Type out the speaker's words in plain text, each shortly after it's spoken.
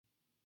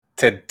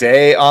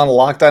Today on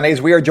Locked On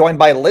A's, we are joined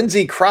by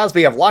Lindsey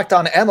Crosby of Locked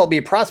On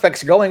MLB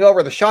Prospects going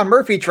over the Sean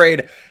Murphy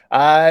trade.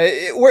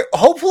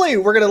 Hopefully,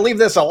 we're going to leave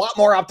this a lot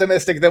more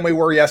optimistic than we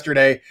were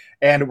yesterday,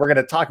 and we're going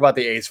to talk about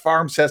the A's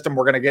farm system.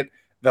 We're going to get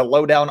the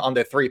lowdown on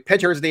the three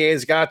pitchers the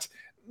A's got,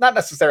 not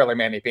necessarily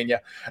Manny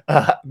Pena,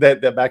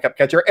 the backup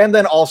catcher, and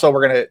then also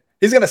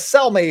he's going to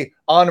sell me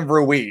on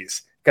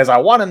Ruiz because I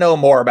want to know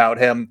more about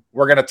him.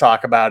 We're going to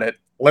talk about it.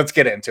 Let's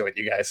get into it,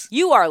 you guys.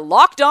 You are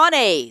Locked On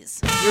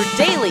A's, your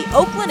daily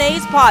Oakland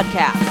A's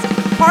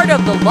podcast. Part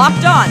of the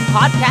Locked On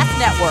Podcast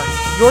Network,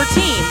 your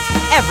team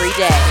every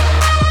day.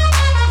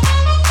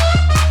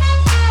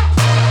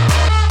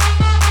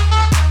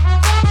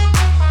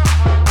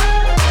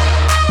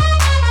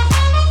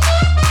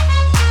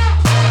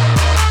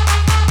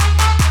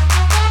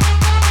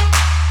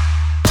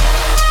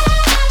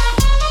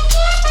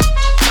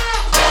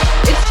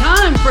 It's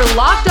time for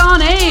Locked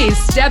On A's.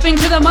 Stepping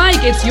to the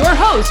mic, it's your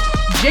host,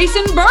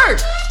 Jason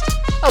Burke.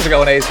 How's it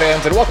going, A's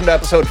fans? And welcome to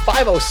episode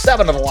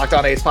 507 of the Locked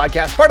On A's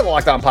podcast, part of the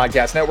Locked On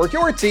Podcast Network,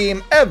 your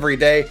team every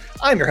day.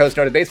 I'm your host,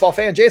 noted baseball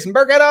fan, Jason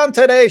Burke, and on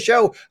today's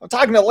show, I'm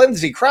talking to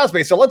Lindsey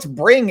Crosby, so let's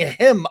bring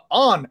him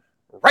on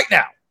right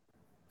now.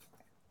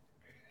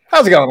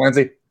 How's it going,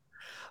 Lindsey?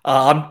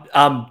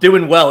 I'm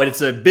doing well, and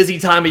it's a busy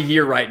time of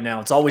year right now.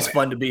 It's always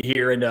fun to be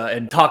here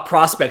and talk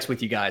prospects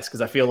with you guys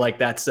because I feel like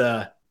that's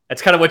kind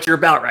of what you're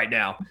about right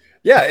now.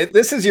 Yeah,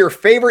 this is your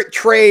favorite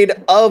trade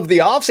of the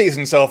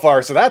offseason so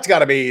far, so that's got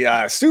to be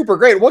super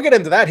great. We'll get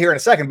into that here in a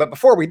second, but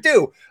before we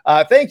do,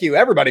 thank you,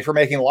 everybody, for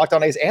making Locked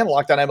On A's and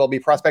Locked On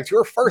MLB Prospects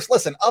your first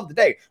listen of the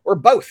day. We're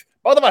both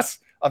of us,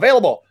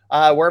 available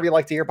wherever you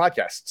like to hear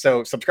podcasts.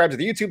 So subscribe to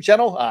the YouTube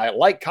channel,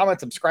 like,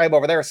 comment, subscribe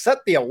over there, set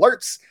the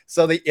alerts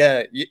so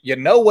that you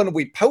know when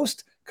we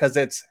post, because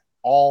it's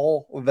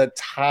all the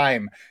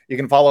time. You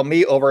can follow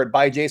me over at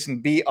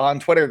 @ByJasonB on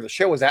Twitter. The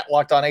show is at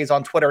Locked On A's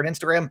on Twitter and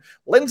Instagram.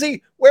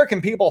 Lindsey, where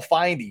can people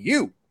find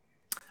you?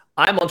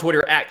 I'm on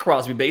Twitter at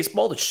Crosby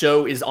Baseball. The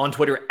show is on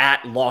Twitter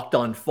at Locked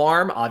On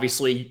Farm.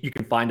 Obviously, you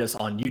can find us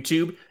on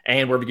YouTube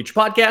and wherever you get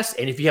your podcasts.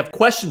 And if you have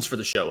questions for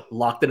the show,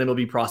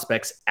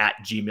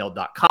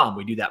 LockedOnMLBProspects@gmail.com.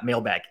 We do that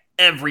mailbag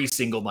every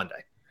single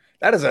Monday.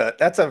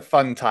 That's a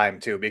fun time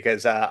too,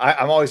 because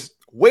I'm always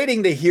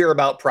waiting to hear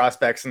about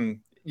prospects, and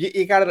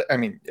you got to, I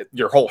mean,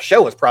 your whole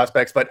show is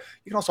prospects, but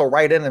you can also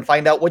write in and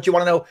find out what you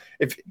want to know.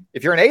 If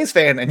you're an A's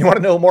fan and you want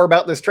to know more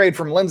about this trade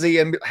from Lindsey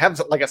and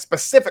have like a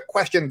specific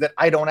question that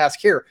I don't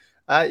ask here,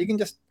 you can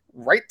just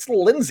write to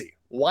Lindsey.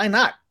 Why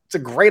not? It's a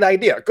great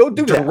idea. Go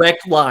do that.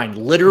 Direct line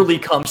literally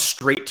comes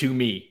straight to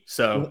me.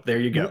 So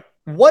there you go.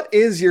 What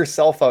is your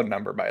cell phone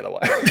number, by the way?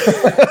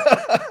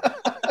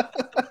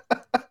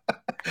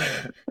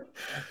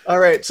 All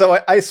right, so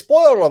I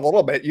spoiled it a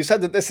little bit. You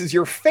said that this is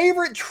your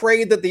favorite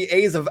trade that the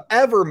A's have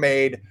ever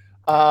made.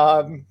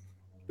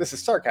 This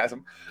is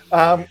sarcasm.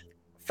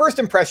 First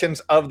impressions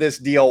of this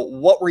deal,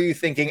 what were you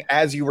thinking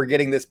as you were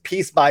getting this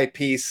piece by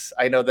piece?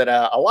 I know that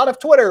a lot of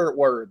Twitter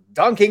were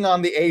dunking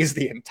on the A's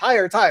the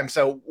entire time.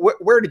 So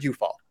where did you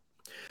fall?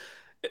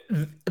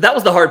 That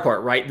was the hard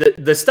part, right?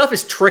 The stuff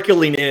is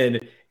trickling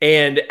in.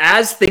 And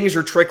as things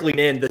are trickling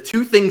in, the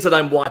two things that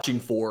I'm watching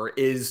for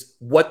is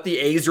what the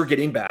A's are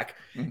getting back.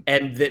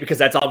 And because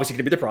that's obviously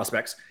going to be the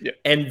prospects. Yeah.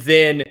 And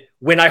then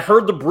when I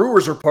heard the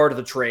Brewers are part of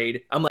the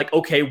trade, I'm like,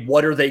 okay,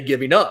 what are they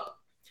giving up?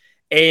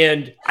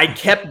 And I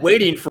kept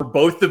waiting for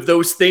both of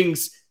those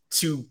things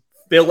to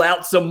fill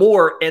out some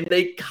more, and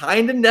they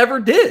kind of never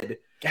did.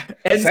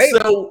 And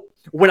so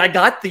when I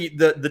got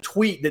the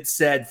tweet that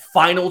said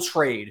final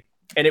trade,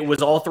 and it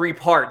was all three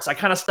parts, I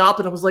kind of stopped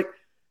and I was like,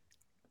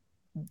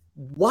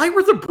 why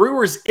were the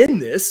Brewers in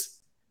this?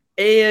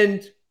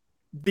 And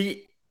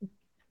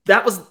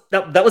that was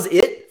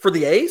it for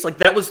the A's. Like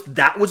that was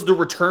the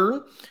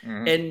return.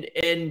 Mm-hmm.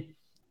 And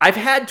I've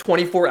had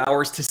 24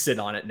 hours to sit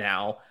on it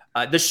now.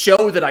 The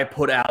show that I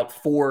put out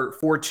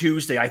for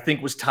Tuesday, I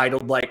think, was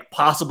titled like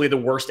possibly the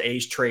worst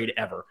A's trade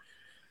ever.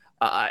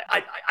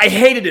 I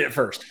hated it at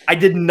first. I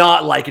did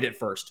not like it at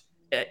first.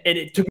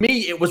 And to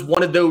me, it was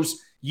one of those,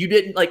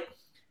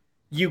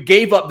 you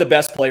gave up the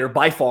best player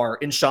by far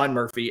in Sean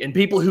Murphy. And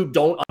people who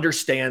don't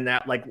understand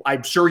that, like,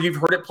 I'm sure you've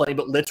heard it plenty,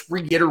 but let's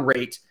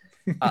reiterate.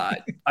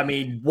 I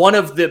mean, one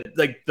of the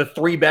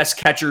three best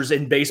catchers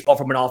in baseball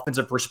from an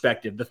offensive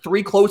perspective, the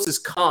three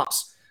closest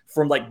comps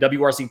from like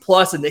WRC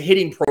plus and the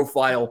hitting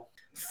profile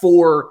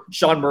for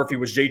Sean Murphy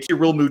was JT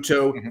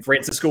Realmuto,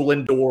 Francisco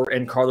Lindor,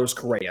 and Carlos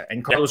Correa.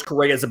 And Carlos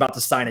Correa is about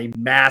to sign a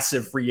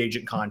massive free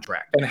agent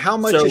contract. And how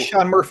much is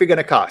Sean Murphy going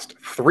to cost?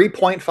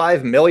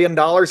 $3.5 million.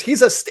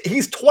 He's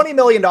 $20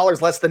 million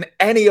less than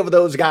any of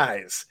those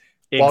guys.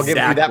 While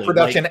giving you that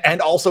production and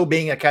also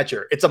being a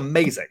catcher. It's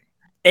amazing.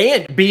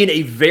 And being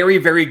a very,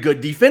 very good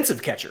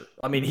defensive catcher.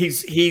 I mean,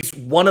 he's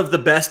one of the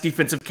best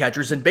defensive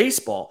catchers in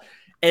baseball.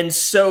 And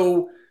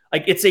so,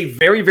 like, it's a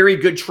very, very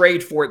good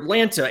trade for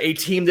Atlanta, a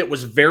team that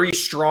was very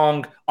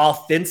strong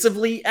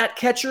offensively at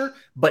catcher,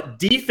 but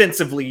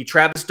defensively,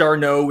 Travis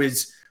d'Arnaud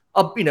is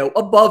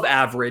above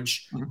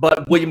average,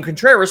 but William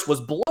Contreras was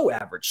below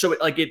average. So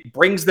it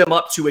brings them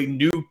up to a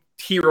new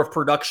tier of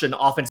production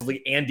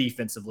offensively and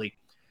defensively.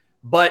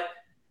 But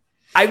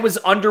I was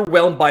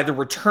underwhelmed by the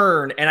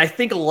return, and I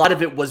think a lot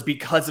of it was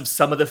because of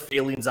some of the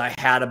feelings I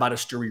had about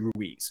Esteury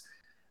Ruiz.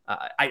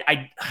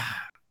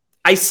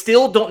 I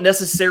still don't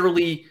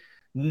necessarily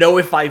know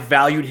if I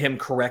valued him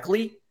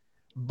correctly,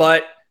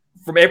 but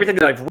from everything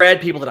that I've read,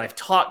 people that I've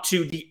talked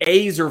to, the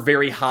A's are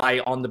very high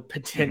on the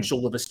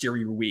potential of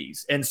Esteury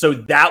Ruiz. And so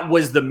that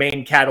was the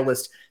main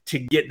catalyst to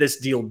get this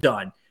deal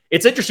done.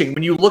 It's interesting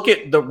when you look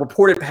at the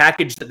reported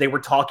package that they were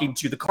talking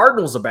to the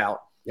Cardinals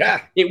about.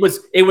 Yeah, it was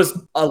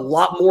a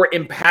lot more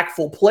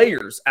impactful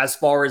players as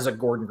far as a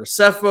Gordon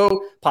Graceffo,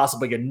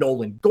 possibly a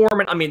Nolan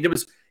Gorman. I mean,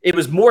 it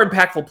was more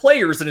impactful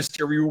players than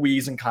Esteury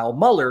Ruiz and Kyle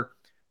Muller,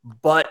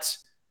 but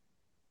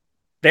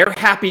they're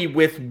happy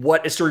with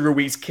what Esteury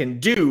Ruiz can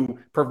do,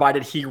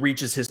 provided he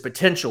reaches his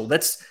potential.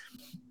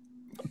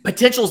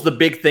 Potential is the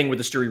big thing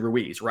with Esteury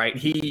Ruiz, right?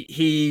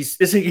 He's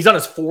on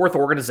his fourth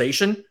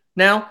organization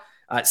now.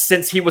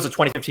 Since he was a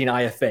 2015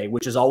 IFA,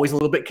 which is always a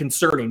little bit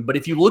concerning. But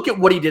if you look at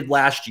what he did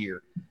last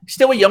year, he's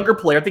still a younger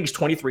player. I think he's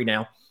 23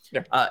 now.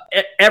 Yeah.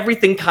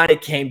 Everything kind of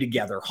came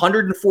together.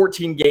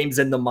 114 games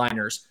in the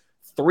minors,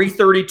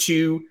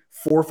 332,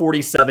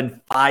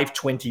 447,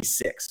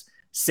 526,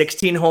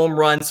 16 home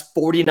runs,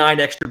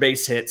 49 extra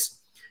base hits,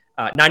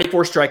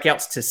 94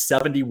 strikeouts to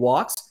 70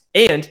 walks,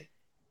 and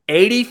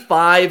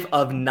 85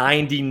 of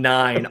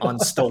 99 on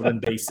stolen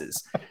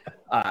bases.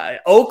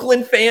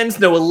 Oakland fans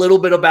know a little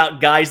bit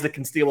about guys that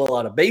can steal a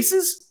lot of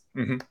bases.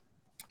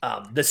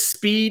 Mm-hmm. The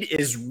speed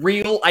is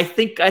real. I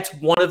think that's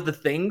one of the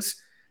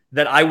things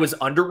that I was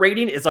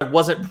underrating is I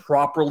wasn't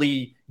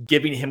properly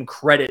giving him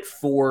credit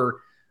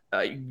for,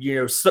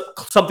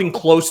 something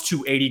close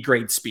to 80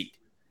 grade speed.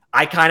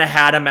 I kind of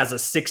had him as a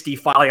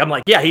 65. I'm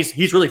like, yeah,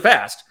 he's really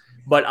fast,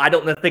 but I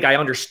don't think I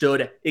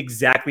understood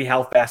exactly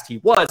how fast he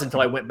was until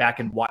I went back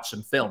and watched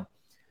some film.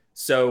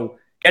 So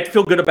get to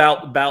feel good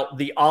about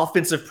the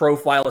offensive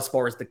profile as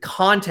far as the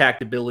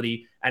contact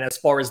ability and as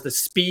far as the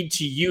speed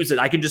to use it.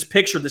 I can just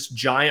picture this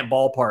giant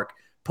ballpark,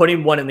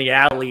 putting one in the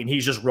alley, and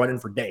he's just running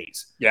for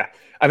days. Yeah.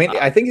 I mean,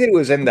 I think he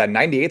was in the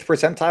 98th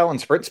percentile in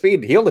sprint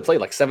speed. He only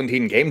played like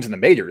 17 games in the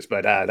majors,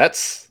 but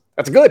that's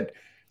good.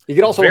 You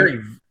could also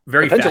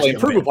very potentially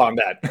improve upon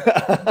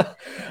that.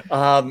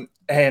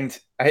 And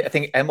I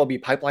think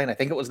MLB Pipeline, I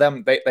think it was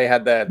them, they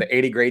had the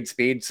 80 grade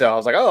speed. So I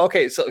was like, oh,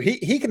 okay, so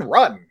he can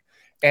run.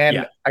 And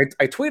yeah.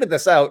 I tweeted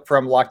this out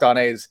from Locked On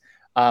A's.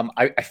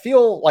 I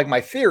feel like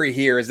my theory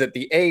here is that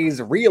the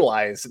A's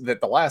realized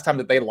that the last time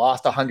that they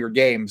lost 100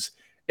 games,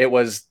 it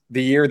was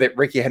the year that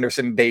Ricky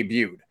Henderson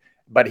debuted.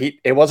 But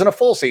it wasn't a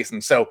full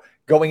season. So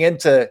going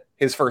into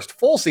his first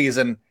full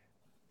season,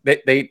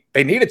 they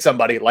needed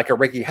somebody like a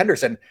Ricky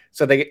Henderson.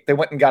 So they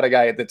went and got a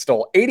guy that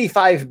stole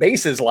 85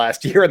 bases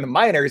last year in the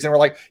minors. And we're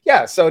like,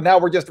 yeah, so now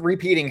we're just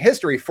repeating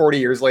history 40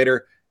 years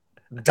later.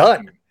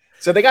 Done.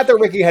 So they got their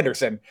Ricky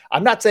Henderson.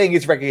 I'm not saying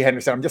he's Ricky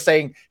Henderson. I'm just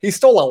saying he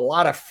stole a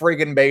lot of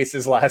friggin'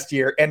 bases last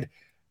year. And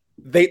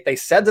they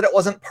said that it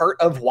wasn't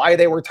part of why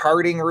they were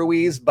targeting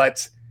Ruiz,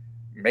 but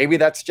maybe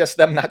that's just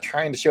them not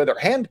trying to show their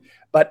hand.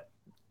 But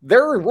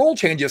there are rule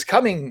changes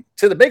coming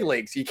to the big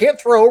leagues. You can't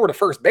throw over to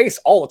first base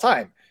all the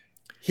time.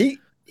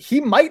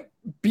 He might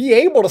be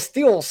able to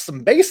steal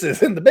some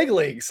bases in the big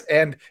leagues.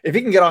 And if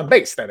he can get on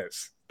base,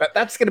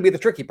 that's going to be the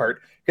tricky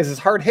part because his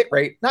hard hit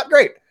rate, not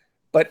great.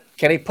 But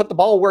can he put the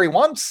ball where he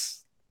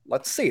wants?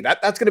 Let's see.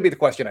 That's going to be the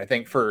question, I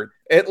think, for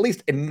at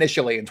least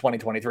initially in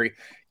 2023.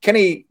 Can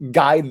he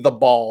guide the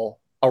ball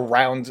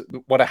around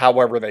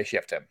however they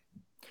shift him?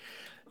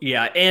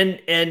 Yeah,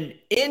 and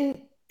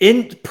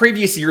in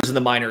previous years in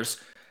the minors,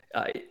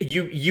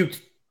 you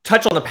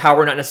touch on the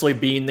power not necessarily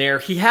being there.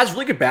 He has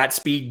really good bat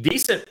speed,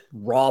 decent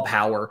raw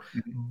power,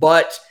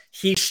 but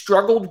he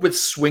struggled with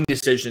swing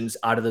decisions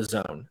out of the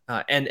zone.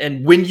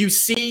 And when you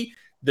see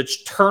the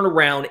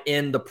turnaround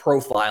in the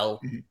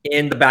profile,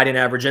 in the batting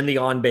average, in the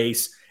on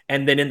base,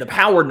 and then in the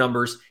power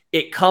numbers,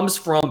 it comes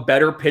from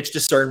better pitch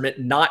discernment,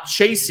 not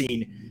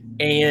chasing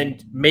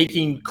and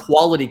making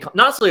quality, not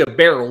necessarily a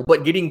barrel,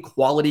 but getting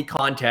quality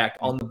contact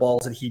on the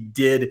balls that he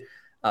did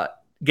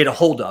get a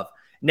hold of.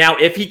 Now,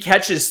 if he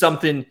catches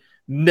something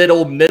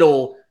middle,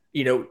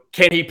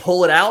 can he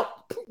pull it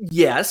out?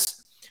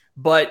 Yes.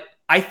 But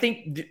I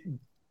think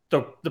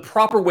the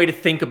proper way to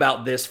think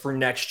about this for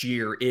next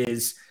year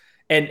is,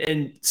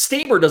 and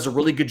Steamer does a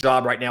really good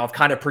job right now of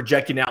kind of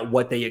projecting out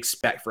what they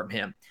expect from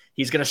him.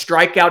 He's going to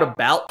strike out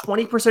about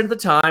 20% of the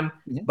time,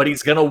 but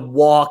he's going to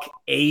walk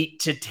 8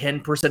 to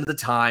 10% of the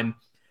time.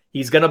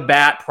 He's going to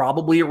bat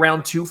probably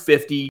around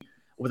 250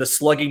 with a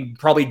slugging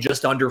probably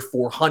just under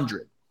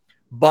 400.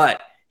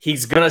 But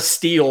he's going to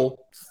steal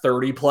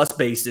 30 plus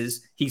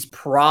bases. He's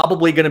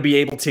probably going to be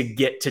able to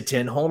get to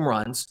 10 home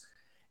runs.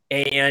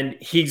 And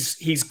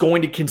he's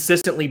going to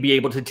consistently be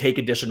able to take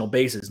additional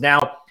bases.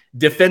 Now,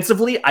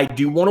 defensively, I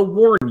do want to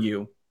warn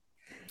you,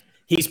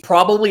 he's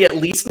probably at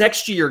least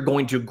next year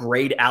going to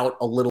grade out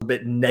a little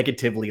bit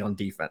negatively on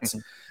defense.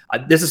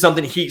 This is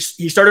something he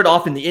started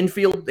off in the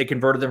infield. They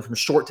converted him from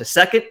short to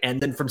second, and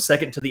then from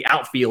second to the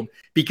outfield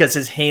because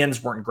his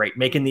hands weren't great,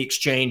 making the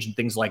exchange and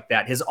things like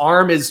that. His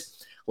arm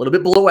is a little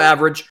bit below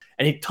average,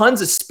 and he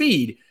tons of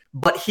speed,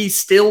 but he's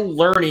still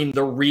learning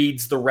the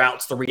reads, the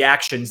routes, the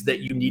reactions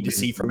that you need to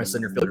see from a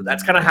center fielder.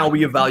 That's kind of how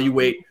we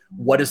evaluate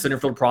what a center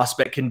field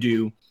prospect can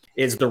do,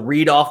 is the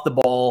read off the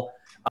ball,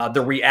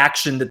 the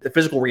reaction, the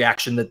physical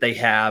reaction that they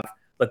have,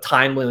 the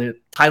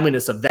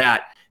timeliness of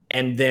that,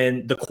 and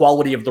then the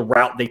quality of the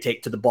route they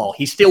take to the ball.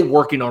 He's still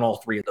working on all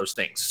three of those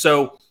things.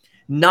 So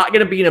not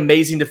going to be an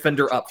amazing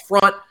defender up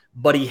front,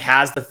 but he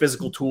has the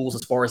physical tools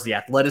as far as the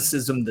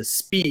athleticism, the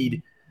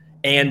speed,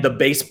 and the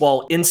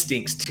baseball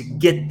instincts to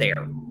get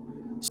there.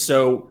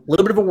 So a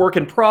little bit of a work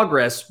in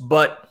progress,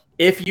 but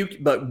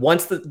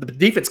once the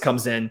defense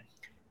comes in,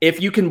 if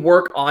you can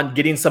work on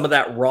getting some of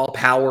that raw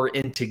power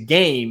into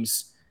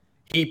games,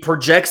 he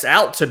projects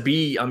out to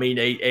be,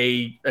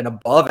 an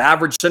above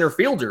average center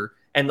fielder.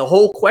 And the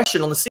whole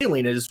question on the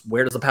ceiling is,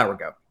 where does the power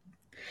go?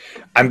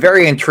 I'm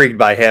very intrigued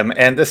by him,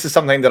 and this is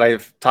something that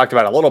I've talked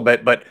about a little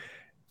bit, but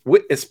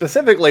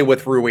specifically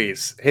with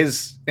Ruiz,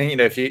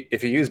 if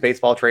you use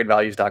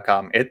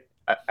baseballtradevalues.com, it,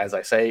 as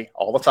I say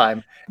all the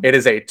time, it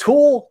is a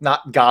tool,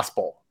 not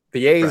gospel.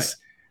 The A's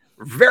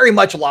very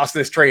much lost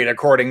this trade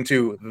according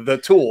to the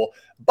tool,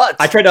 but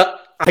I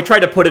tried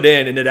to put it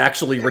in, and it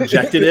actually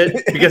rejected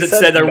it because it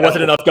said there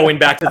wasn't enough going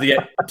back to the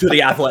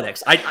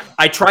Athletics.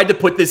 I tried to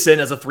put this in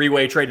as a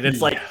three-way trade, and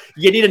it's like,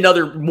 you need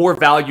another more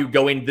value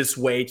going this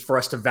way for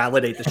us to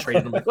validate this trade.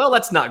 And I'm like, well,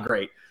 that's not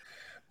great.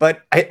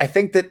 But I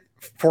think that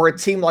for a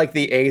team like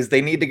the A's,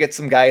 they need to get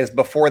some guys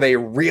before they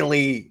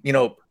really,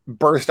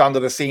 burst onto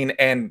the scene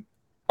and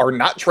are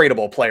not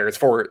tradable players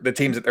for the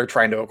teams that they're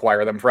trying to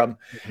acquire them from.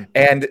 Mm-hmm.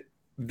 And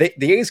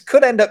the A's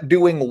could end up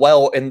doing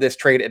well in this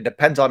trade. It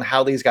depends on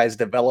how these guys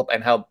develop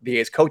and how the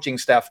A's coaching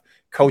staff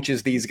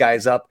coaches these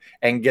guys up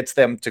and gets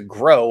them to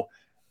grow.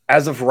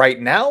 As of right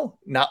now,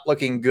 not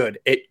looking good.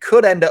 It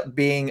could end up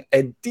being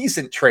a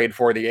decent trade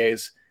for the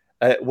A's.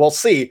 We'll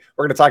see.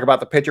 We're going to talk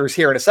about the pitchers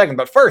here in a second.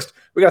 But first,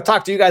 we got to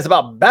talk to you guys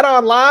about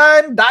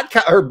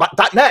betonline.com or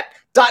 .net.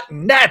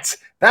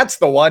 That's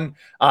the one.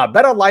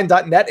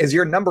 Betonline.net is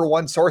your number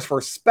one source for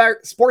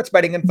sports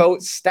betting info,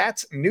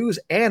 stats, news,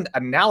 and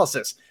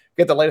analysis.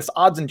 Get the latest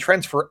odds and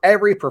trends for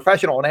every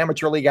professional and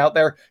amateur league out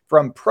there,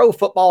 from pro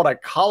football to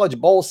college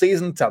bowl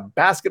season to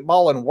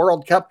basketball and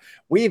World Cup.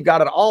 We've got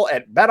it all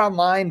at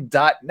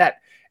betonline.net.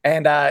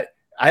 And I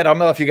don't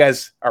know if you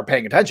guys are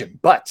paying attention,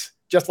 but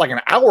just like an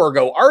hour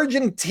ago,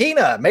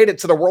 Argentina made it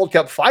to the World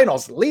Cup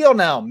finals.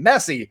 Lionel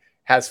Messi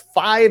has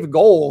 5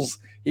 goals.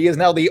 He is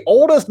now the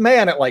oldest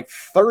man at like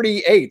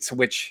 38,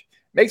 which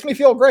makes me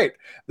feel great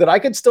that I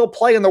could still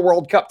play in the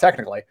World Cup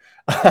technically.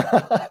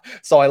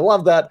 So I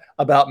love that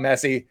about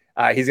Messi.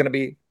 He's going to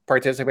be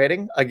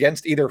participating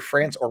against either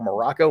France or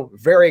Morocco.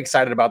 Very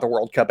excited about the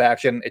World Cup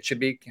action. It should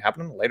be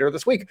happening later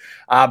this week.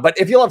 But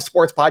if you love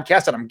sports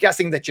podcasts, and I'm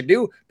guessing that you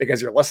do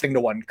because you're listening to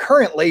one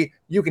currently,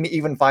 you can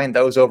even find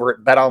those over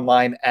at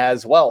BetOnline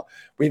as well.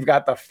 We've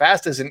got the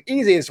fastest and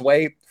easiest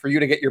way for you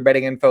to get your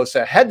betting info.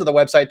 So head to the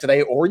website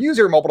today or use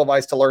your mobile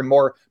device to learn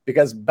more,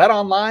 because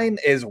BetOnline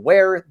is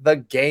where the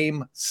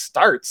game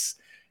starts.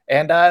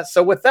 And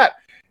so with that,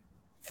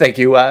 thank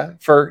you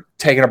for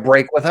taking a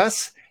break with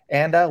us.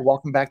 And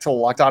welcome back to the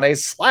Locked On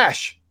A's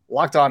 /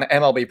 Locked On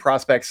MLB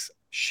Prospects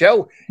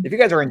show. If you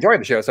guys are enjoying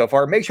the show so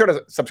far, make sure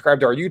to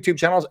subscribe to our YouTube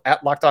channels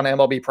at Locked On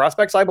MLB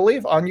Prospects, I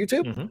believe, on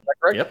YouTube. Mm-hmm. Is that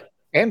correct? Yep.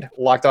 And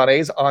Locked On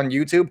A's on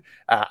YouTube.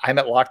 I'm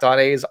at Locked On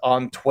A's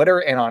on Twitter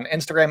and on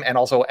Instagram, and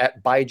also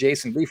at by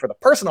Jason B for the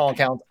personal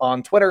account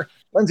on Twitter.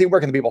 Lindsay, where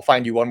can the people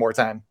find you one more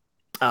time?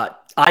 I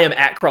am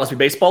at Crosby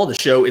Baseball. The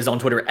show is on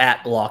Twitter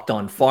at Locked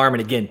On Farm.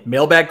 And again,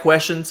 mailbag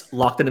questions,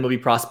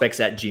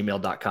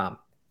 LockedOnMLBProspects@gmail.com.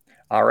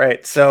 All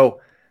right, so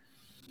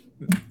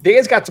the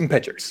A's got some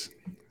pitchers.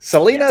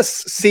 Salinas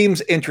seems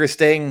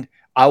interesting.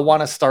 I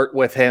want to start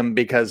with him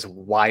because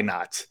why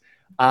not?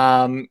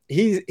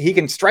 He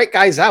can strike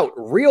guys out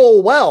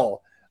real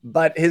well,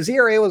 but his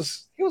ERA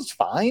was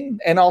fine,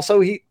 and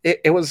also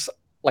it was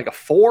like a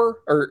 4,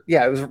 or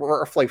it was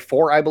roughly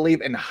 4, I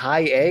believe, in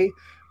high A.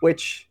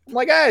 Which I'm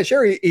like,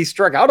 sure, he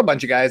struck out a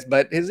bunch of guys,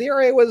 but his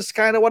ERA was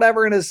kind of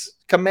whatever, and his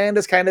command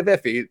is kind of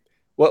iffy.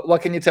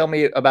 What can you tell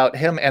me about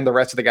him and the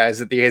rest of the guys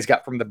that the A's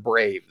got from the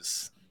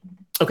Braves?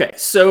 Okay,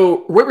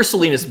 so Royber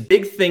Salinas,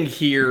 big thing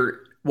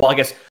here. Well, I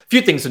guess a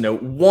few things to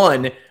note.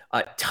 One,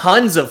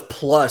 tons of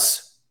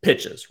plus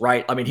pitches,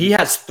 right? I mean, he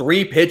has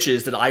 3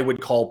 pitches that I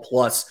would call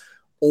plus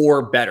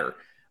or better.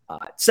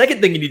 Second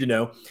thing you need to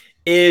know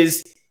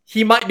is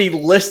he might be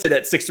listed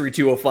at 6'3",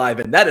 205,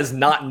 and that is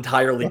not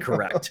entirely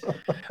correct.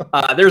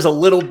 There's a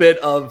little bit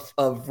of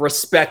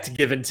respect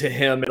given to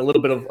him and a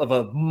little bit of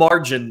a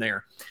margin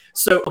there.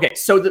 So, okay,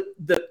 so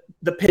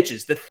the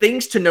pitches, the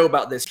things to know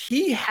about this,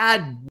 he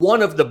had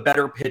one of the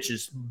better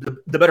pitches,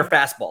 the better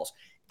fastballs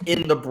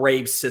in the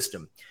Braves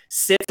system.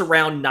 Sits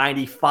around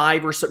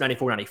 95 or so,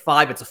 94,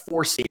 95. It's a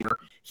 4-seamer.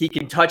 He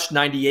can touch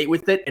 98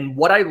 with it. And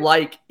what I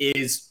like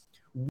is,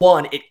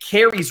 one, it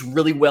carries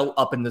really well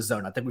up in the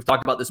zone. I think we've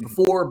talked about this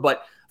before,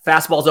 but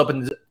fastballs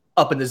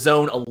up in the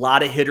zone, a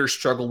lot of hitters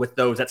struggle with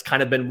those. That's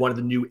kind of been one of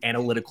the new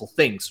analytical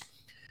things.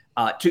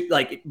 To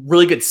like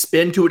really good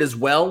spin to it as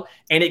well,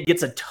 and it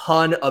gets a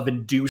ton of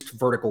induced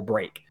vertical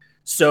break.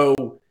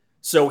 So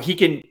he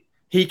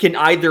can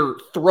either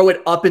throw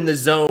it up in the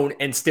zone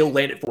and still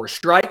land it for a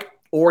strike,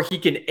 or he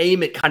can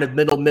aim it kind of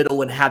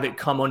middle and have it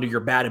come under your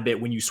bat a bit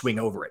when you swing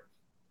over it.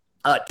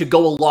 To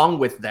go along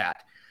with that,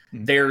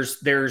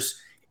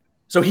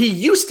 so he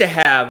used to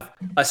have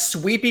a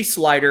sweepy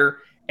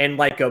slider and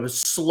like a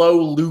slow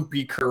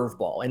loopy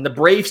curveball, and the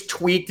Braves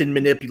tweaked and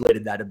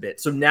manipulated that a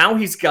bit. So now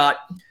he's got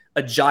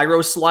a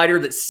gyro slider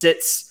that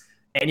sits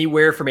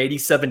anywhere from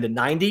 87 to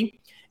 90.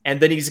 And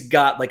then he's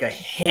got like a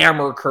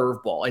hammer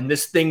curveball. And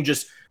this thing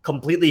just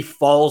completely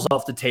falls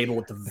off the table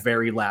at the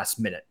very last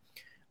minute.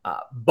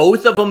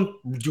 Both of them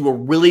do a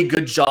really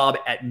good job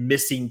at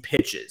missing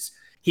pitches.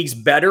 He's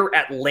better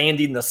at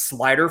landing the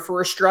slider for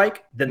a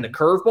strike than the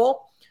curveball.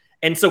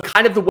 And so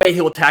kind of the way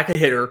he'll attack a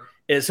hitter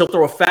is he'll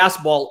throw a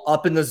fastball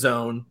up in the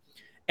zone,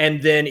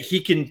 and then he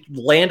can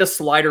land a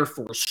slider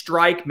for a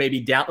strike, maybe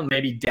down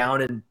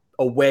and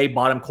away,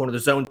 bottom corner of the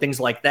zone, things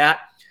like that.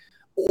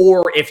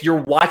 Or if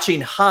you're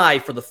watching high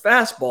for the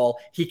fastball,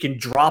 he can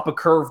drop a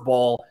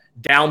curveball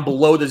down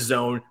below the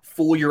zone,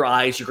 fool your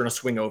eyes, you're going to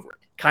swing over it.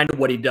 Kind of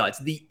what he does.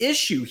 The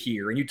issue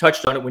here, and you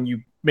touched on it when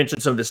you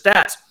mentioned some of the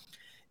stats,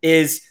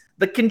 is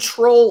the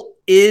control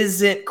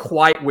isn't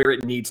quite where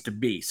it needs to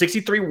be.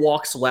 63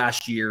 walks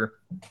last year,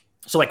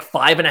 so like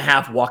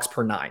 5.5 walks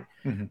per 9.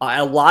 Mm-hmm.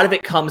 A lot of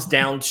it comes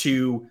down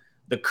to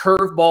the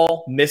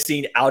curveball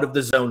missing out of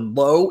the zone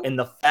low and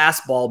the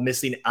fastball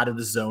missing out of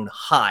the zone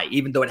high,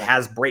 even though it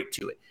has break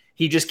to it.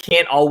 He just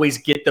can't always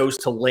get those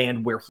to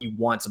land where he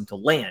wants them to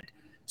land.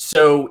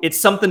 So it's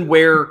something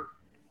where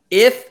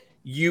if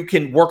you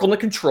can work on the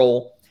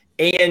control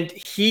and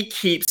he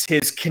keeps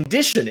his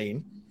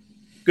conditioning,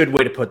 good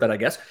way to put that, I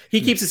guess,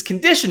 he keeps his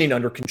conditioning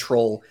under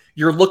control,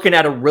 you're looking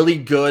at a really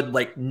good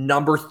like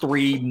number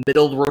 3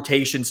 middle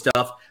rotation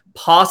stuff,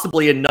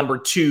 possibly a number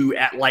 2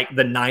 at like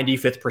the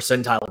 95th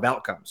percentile of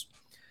outcomes.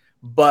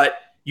 But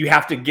you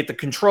have to get the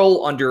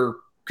control under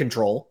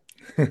control,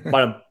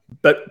 but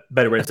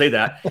better way to say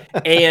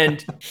that.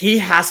 And he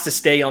has to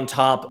stay on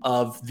top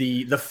of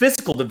the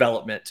physical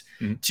development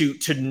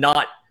to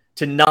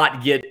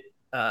not get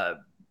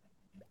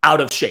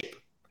out of shape.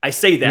 I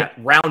say that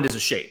round is a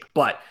shape,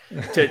 but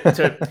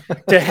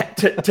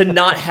to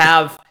not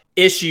have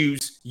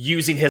issues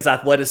using his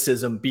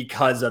athleticism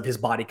because of his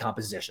body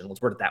composition.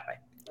 Let's word it that way.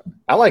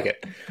 I like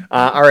it.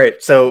 All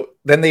right. So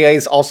then the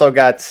A's also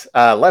got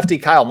lefty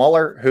Kyle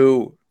Muller,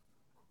 who,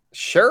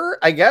 sure,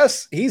 I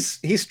guess he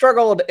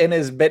struggled in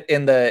his bit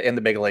in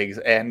the big leagues,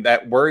 and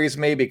that worries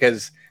me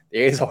because the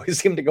A's always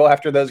seem to go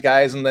after those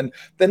guys, and then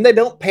they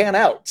don't pan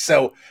out.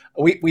 So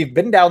we've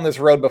been down this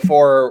road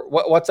before.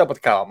 What's up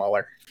with Kyle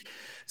Muller?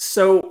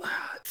 So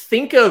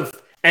think of,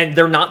 and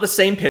they're not the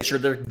same pitcher,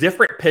 they're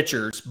different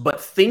pitchers,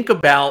 but think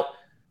about,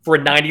 for a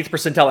 90th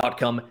percentile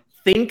outcome,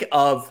 think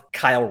of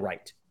Kyle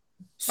Wright.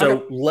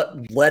 So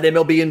led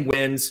MLB in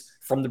wins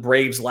from the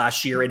Braves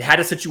last year and had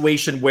a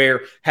situation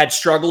where had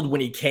struggled when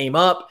he came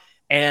up.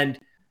 And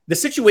the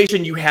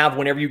situation you have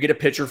whenever you get a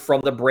pitcher from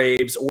the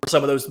Braves or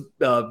some of those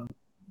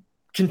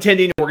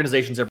contending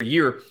organizations every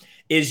year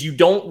is you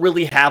don't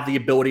really have the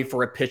ability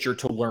for a pitcher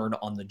to learn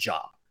on the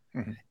job.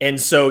 Mm-hmm. And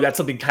so that's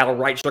something Kyle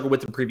Wright struggled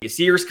with in previous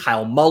years.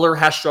 Kyle Muller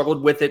has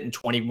struggled with it in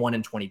 21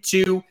 and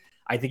 22.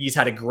 I think he's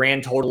had a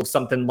grand total of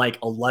something like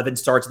 11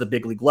 starts at the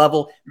big league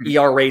level. Mm-hmm.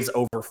 ERA's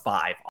over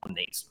 5 on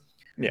these.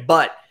 Yeah.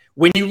 But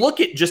when you look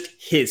at just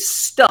his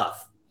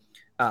stuff,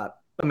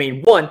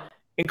 one,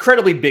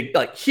 incredibly big,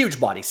 like huge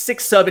body,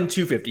 6'7",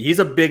 250. He's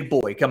a big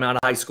boy coming out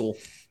of high school.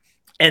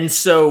 And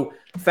so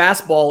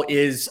fastball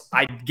is,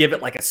 I'd give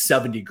it like a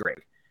 70 grade.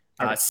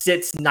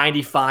 Sits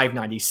 95,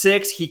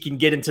 96. He can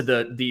get into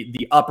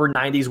the upper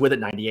 90s with it,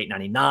 98,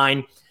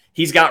 99.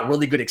 He's got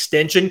really good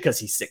extension because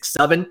he's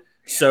 6'7".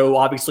 So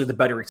obviously the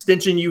better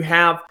extension you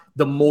have,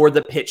 the more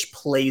the pitch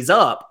plays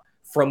up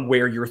from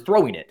where you're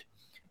throwing it.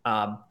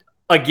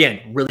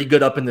 Again, really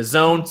good up in the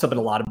zone, something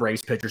a lot of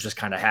Braves pitchers just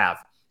kind of have.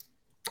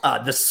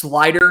 The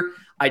slider,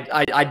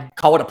 I'd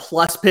call it a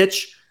plus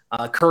pitch.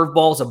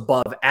 Curveball's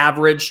above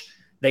average.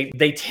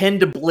 They tend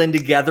to blend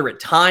together at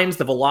times.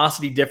 The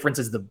velocity difference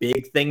is the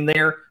big thing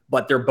there,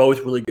 but they're both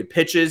really good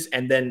pitches.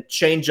 And then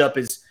changeup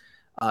is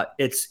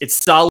it's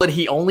solid.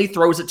 He only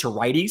throws it to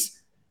righties.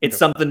 It's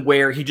something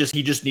where he just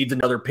needs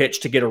another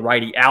pitch to get a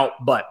righty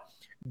out, but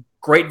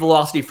great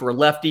velocity for a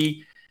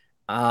lefty.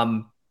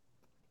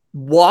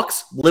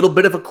 Walks, little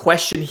bit of a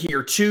question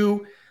here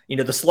too. You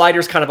know, the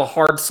slider's kind of a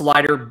hard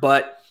slider,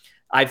 but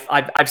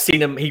I've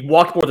seen him. He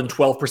walked more than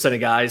 12% of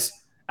guys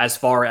as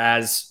far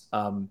as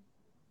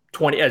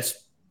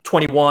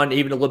 21,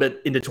 even a little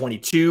bit into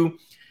 22.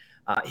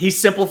 He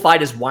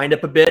simplified his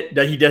windup a bit.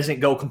 That he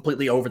doesn't go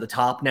completely over the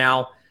top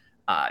now.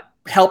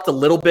 helped a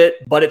little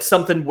bit, but it's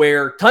something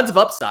where tons of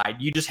upside.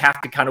 You just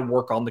have to kind of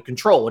work on the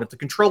control. And if the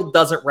control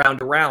doesn't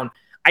round around,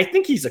 I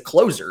think he's a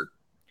closer.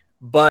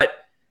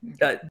 But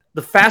the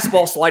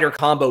fastball slider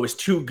combo is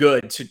too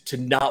good to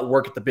not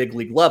work at the big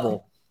league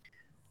level.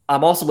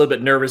 I'm also a little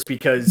bit nervous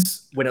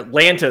because when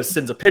Atlanta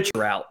sends a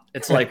pitcher out,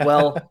 it's like,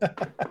 well,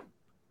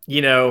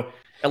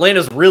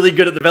 Atlanta's really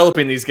good at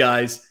developing these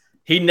guys.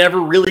 He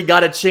never really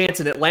got a chance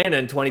in Atlanta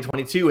in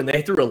 2022, and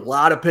they threw a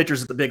lot of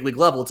pitchers at the big league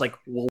level. It's like,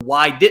 well,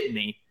 why didn't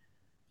he?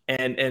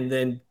 And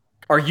then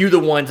are you the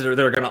ones that are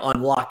going to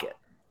unlock it?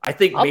 I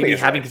think maybe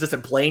having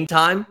consistent playing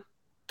time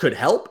could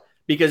help,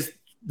 because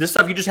this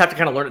stuff you just have to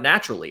kind of learn it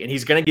naturally, and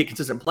he's going to get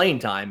consistent playing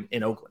time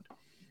in Oakland.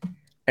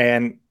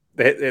 And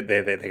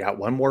they got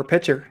one more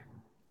pitcher.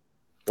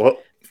 What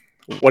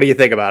do you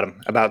think about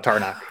him, about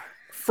Tarnok?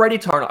 Freddie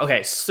Tarnok.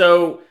 Okay,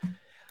 so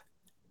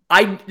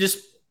I'd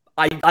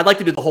like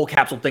to do the whole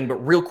capsule thing, but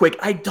real quick,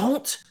 I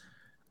don't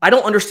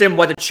understand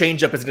why the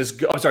changeup isn't as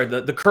good. I'm sorry,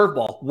 the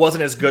curveball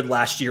wasn't as good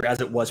last year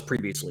as it was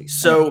previously.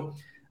 So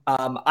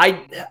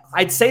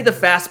I'd say the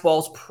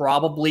fastball's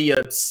probably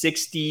a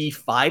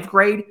 65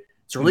 grade.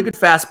 It's a really good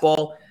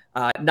fastball.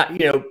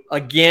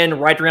 Again,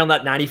 right around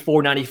that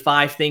 94,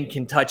 95 thing,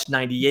 can touch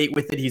 98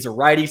 with it. He's a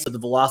righty, so the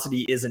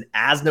velocity isn't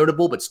as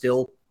notable, but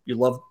still you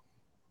love,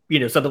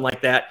 something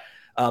like that.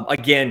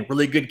 Again,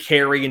 really good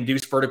carry,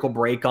 induced vertical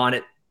break on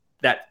it.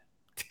 That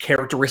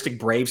characteristic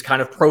Braves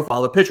kind of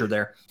profile of pitcher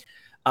there.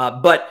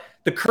 But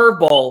the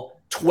curveball,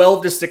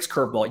 12-6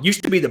 curveball, it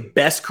used to be the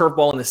best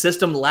curveball in the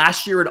system.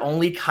 Last year, it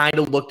only kind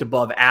of looked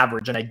above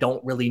average, and I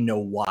don't really know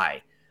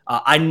why.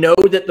 I know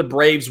that the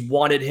Braves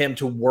wanted him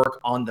to work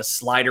on the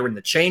slider and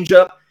the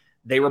changeup.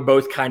 They were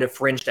both kind of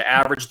fringe to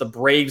average. The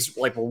Braves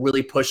were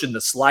really pushing the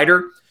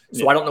slider.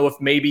 So I don't know if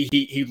maybe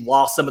he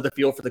lost some of the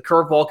feel for the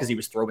curveball because he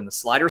was throwing the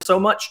slider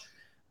so much.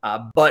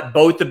 But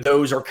both of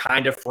those are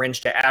kind of fringe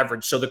to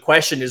average. So the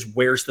question is,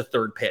 where's the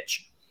third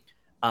pitch?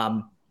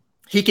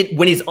 He can,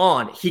 when he's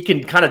on, he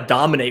can kind of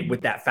dominate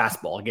with that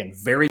fastball. Again,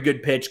 very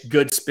good pitch,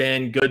 good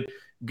spin, good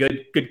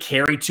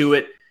carry to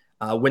it.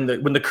 When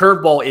the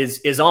curveball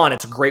is on,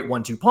 it's a great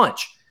 1-2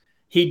 punch.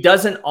 He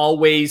doesn't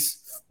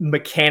always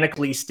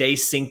mechanically stay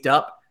synced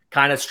up.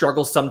 Kind of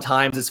struggles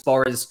sometimes as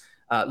far as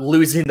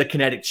losing the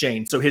kinetic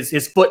chain. So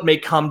his foot may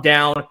come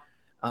down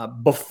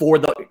before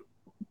the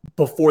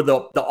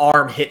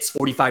arm hits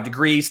 45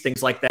 degrees,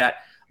 things like that.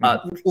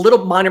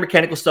 Little minor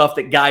mechanical stuff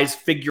that guys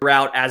figure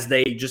out as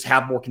they just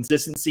have more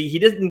consistency. He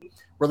didn't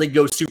really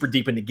go super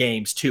deep into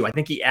games, too. I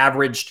think he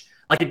averaged,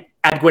 like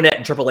at Gwinnett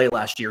in AAA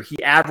last year,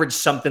 he averaged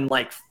something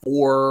like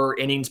 4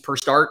 innings per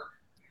start.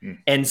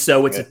 And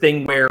so it's a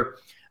thing where,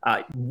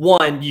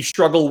 one, you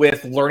struggle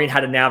with learning how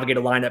to navigate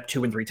a lineup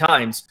 2 and 3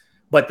 times,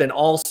 but then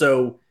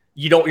also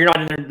you're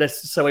not in there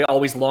necessarily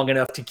always long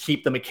enough to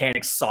keep the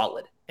mechanics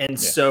solid. And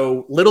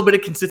so a little bit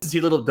of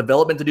consistency, little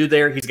development to do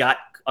there. He's got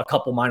a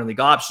couple minor league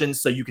options,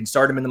 so you can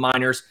start him in the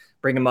minors,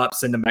 bring him up,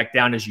 send him back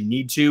down as you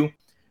need to.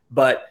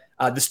 But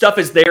the stuff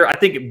is there. I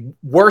think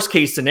worst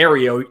case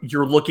scenario,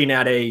 you're looking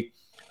at a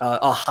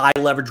high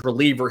leverage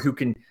reliever who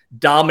can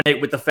dominate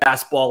with the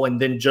fastball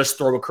and then just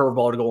throw a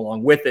curveball to go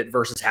along with it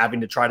versus having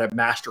to try to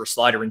master a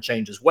slider and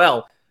change as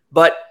well.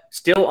 But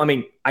still,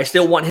 I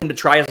still want him to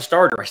try as a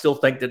starter. I still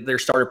think that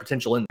there's starter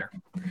potential in there.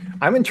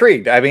 I'm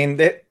intrigued.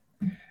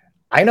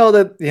 I know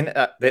that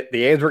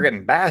the A's were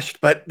getting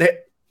bashed, but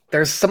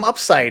there's some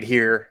upside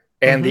here.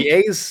 And the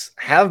A's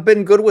have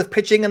been good with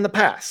pitching in the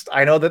past.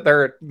 I know that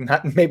they're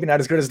maybe not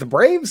as good as the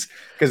Braves,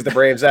 because the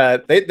Braves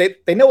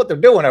they know what they're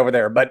doing over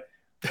there. But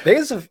they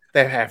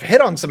have hit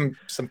on some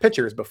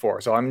pitchers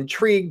before, so I'm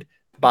intrigued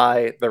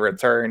by the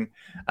return.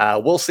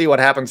 We'll see what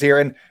happens here,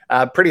 and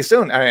pretty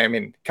soon,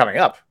 coming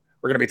up,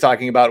 we're going to be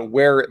talking about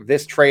where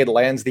this trade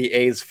lands the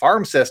A's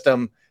farm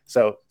system.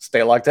 So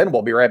stay locked in.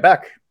 We'll be right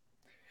back.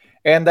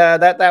 And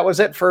that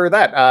was it for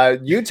that.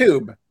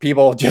 YouTube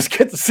people just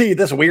get to see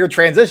this weird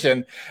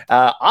transition.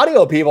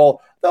 Audio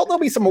people, there'll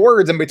be some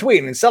words in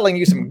between and selling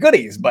you some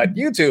goodies. But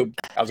YouTube,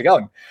 how's it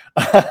going?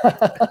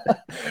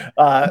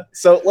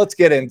 So let's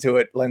get into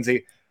it,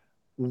 Lindsay.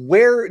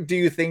 Where do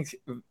you think,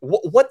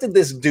 what did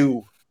this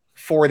do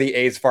for the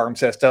A's farm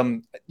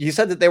system? You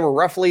said that they were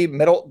roughly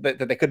middle, that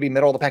they could be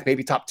middle of the pack,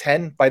 maybe top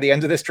 10 by the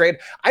end of this trade.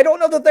 I don't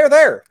know that they're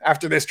there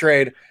after this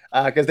trade,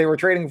 because they were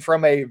trading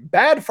from a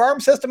bad farm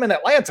system in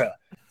Atlanta.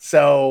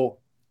 So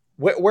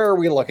where are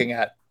we looking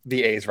at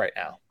the A's right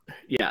now?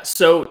 Yeah,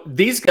 so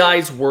these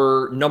guys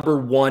were number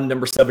 1,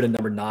 number 7, and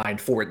number 9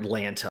 for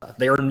Atlanta.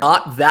 They are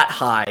not that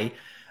high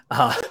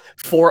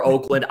for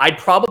Oakland. I'd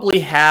probably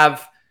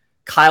have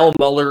Kyle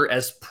Muller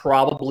as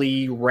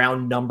probably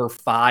round number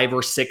 5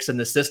 or 6 in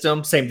the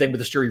system. Same thing with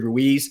Esteury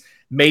Ruiz.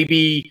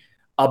 Maybe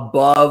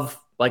above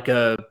like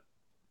a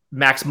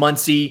Max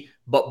Muncy,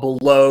 but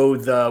below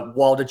the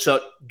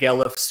Waldichuk,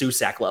 Gelliff,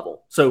 Susac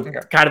level. So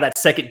kind of that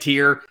second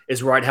tier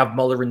is where I'd have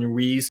Muller and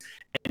Ruiz.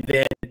 And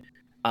then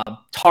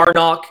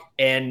Tarnok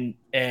and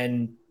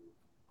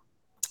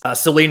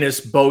Salinas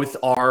both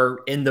are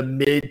in the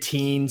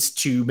mid-teens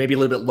to maybe a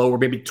little bit lower,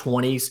 maybe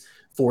 20s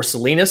for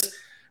Salinas.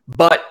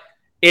 But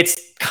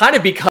it's kind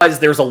of because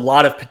there's a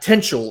lot of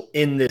potential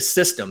in this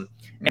system.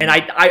 And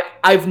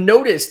I've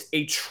noticed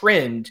a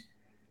trend,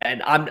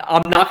 and I'm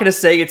not going to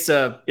say it's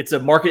a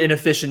market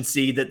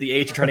inefficiency that the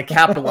A's are trying to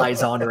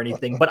capitalize on or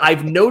anything, but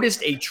I've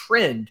noticed a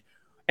trend,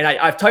 and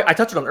I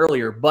touched on it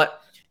earlier,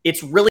 but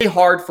it's really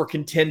hard for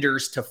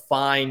contenders to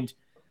find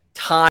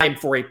time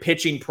for a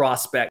pitching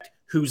prospect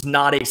who's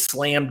not a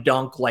slam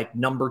dunk like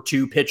number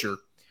 2 pitcher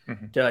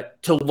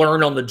to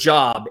learn on the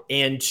job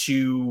and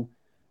to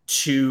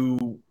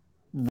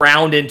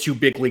round into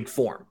big league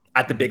form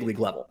at the big league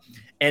level.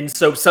 And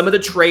so some of the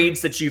trades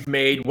that you've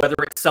made, whether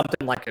it's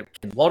something like a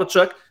Ken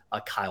Waldichuk,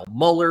 a Kyle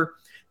Muller,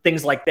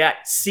 things like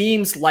that,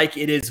 seems like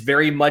it is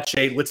very much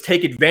a let's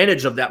take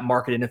advantage of that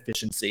market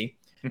inefficiency,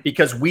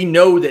 because we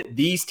know that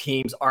these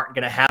teams aren't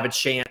going to have a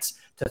chance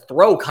to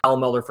throw Kyle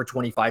Muller for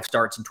 25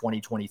 starts in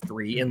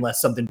 2023 unless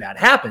something bad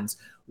happens.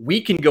 We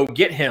can go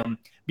get him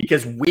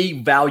because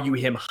we value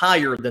him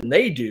higher than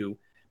they do,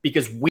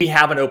 because we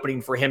have an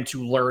opening for him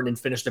to learn and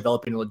finish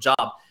developing the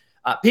job.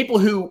 People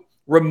who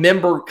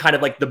remember kind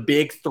of like the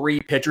big 3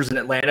 pitchers in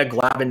Atlanta,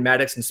 Glavine,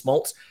 Maddox, and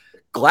Smoltz.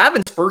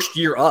 Glavine's first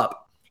year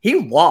up, he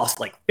lost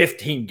like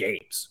 15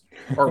 games.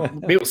 Or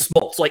maybe it was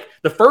Smoltz. Like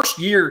the first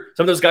year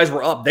some of those guys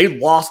were up, they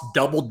lost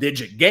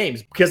double-digit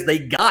games because they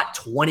got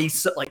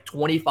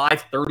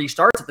 25, 30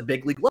 starts at the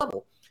big league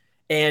level.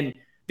 And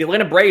the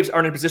Atlanta Braves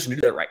aren't in a position to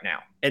do that right now.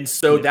 And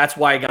so that's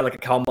why a guy like a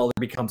Kyle Muller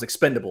becomes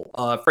expendable.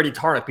 Freddie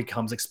Tarnock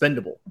becomes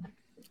expendable.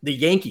 The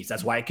Yankees,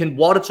 that's why Ken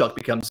Waldichuk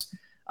becomes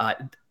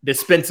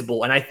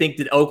dispensable. And I think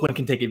that Oakland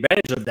can take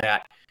advantage of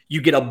that.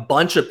 You get a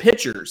bunch of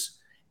pitchers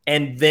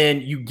and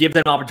then you give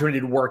them an opportunity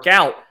to work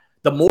out.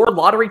 The more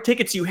lottery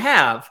tickets you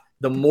have,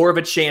 the more of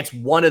a chance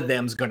one of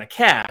them is going to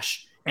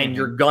cash, and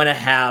you're going to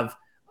have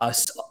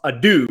a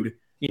dude,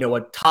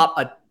 a top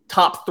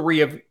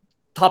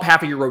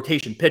half of your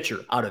rotation pitcher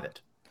out of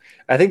it.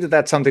 I think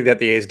that's something that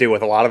the A's do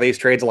with a lot of these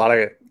trades. A lot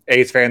of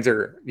A's fans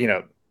are,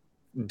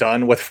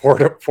 done with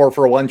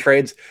 4-for-1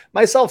 trades,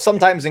 myself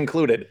sometimes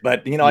included.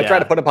 But I try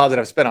to put a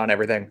positive spin on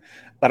everything.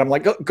 But I'm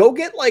like, go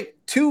get like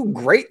 2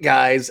 great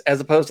guys as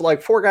opposed to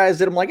like 4 guys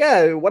that I'm like,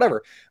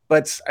 whatever.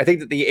 But I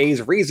think that the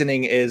A's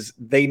reasoning is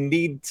they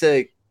need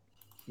to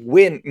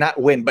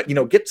not win, but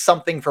get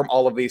something from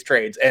all of these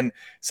trades. And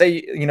say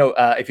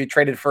if you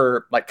traded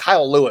for like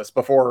Kyle Lewis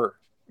before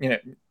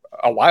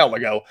a while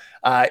ago,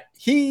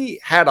 he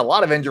had a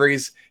lot of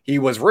injuries. He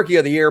was rookie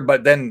of the year,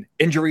 but then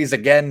injuries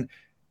again.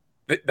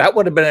 That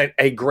would have been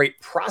a great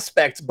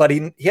prospect, but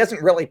he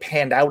hasn't really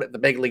panned out at the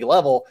big league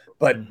level.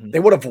 But they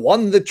would have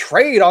won the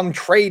trade on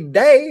trade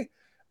day.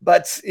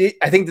 But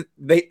I think that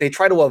they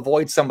try to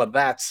avoid some of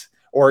that,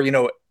 or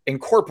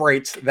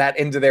incorporate that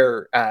into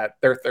their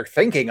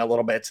thinking a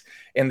little bit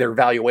in their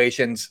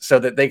valuations, so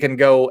that they can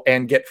go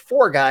and get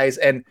 4 guys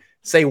and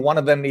say one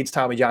of them needs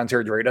Tommy John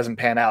surgery, it doesn't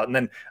pan out, and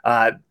then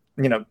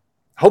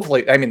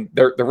hopefully, I mean,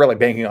 they're really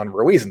banking on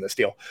Ruiz in this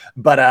deal,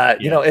 but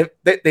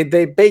if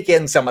they bake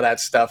in some of that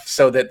stuff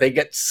so that they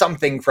get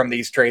something from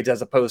these trades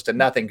as opposed to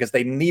nothing, because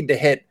they need to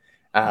hit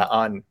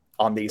on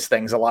these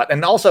things a lot.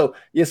 And also,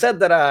 you said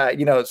that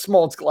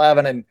Smoltz,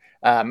 Glavine,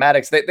 and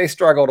Maddox, they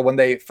struggled when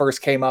they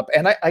first came up,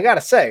 and I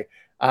gotta say,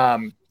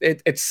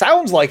 it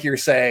sounds like you're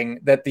saying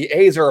that the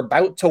A's are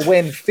about to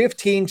win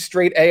 15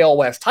 straight AL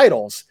West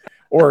titles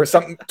or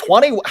something.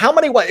 20? How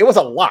many? What? It was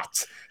a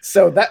lot.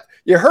 So that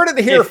you heard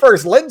it here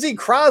first. Lindsey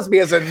Crosby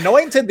has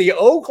anointed the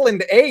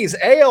Oakland A's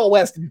AL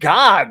West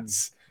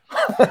gods.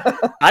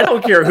 I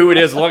don't care who it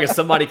is, as long as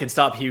somebody can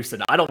stop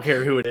Houston. I don't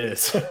care who it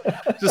is.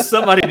 Just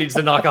somebody needs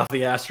to knock off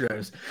the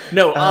Astros.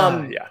 No,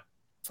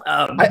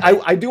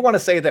 I do want to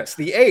say this.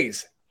 The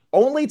A's,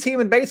 only team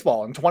in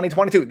baseball in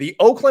 2022. The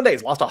Oakland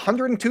A's lost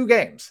 102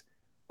 games.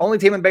 Only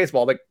team in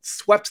baseball that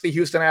swept the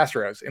Houston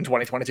Astros in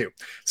 2022.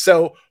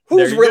 So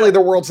who's really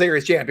the World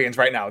Series champions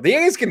right now? The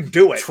A's can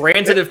do it.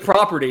 Transitive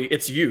property,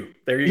 it's you.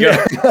 There you go.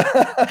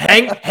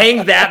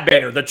 hang that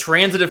banner, the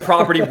Transitive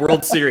Property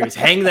World Series.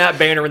 Hang that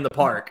banner in the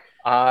park.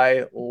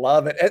 I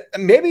love it.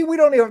 Maybe we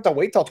don't even have to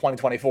wait till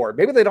 2024.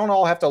 Maybe they don't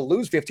all have to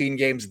lose 15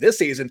 games this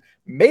season.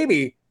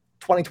 Maybe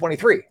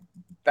 2023.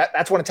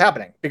 That's when it's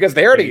happening, because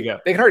they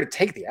can already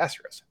take the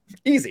Astros.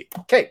 Easy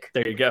cake.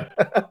 There you go.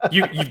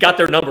 You've got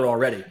their number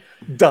already.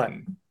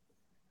 Done.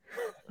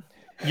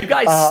 You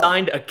guys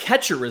signed a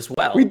catcher as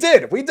well. We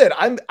did.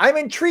 I'm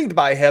intrigued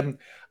by him,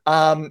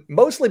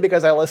 mostly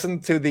because I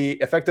listened to the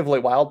Effectively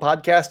Wild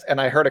podcast and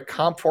I heard a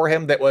comp for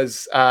him that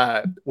was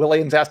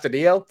Willians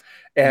Astudillo,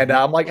 and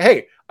I'm like,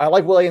 hey, I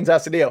like Willians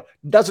Astudillo.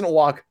 Doesn't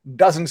walk,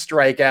 doesn't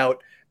strike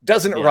out,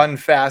 doesn't run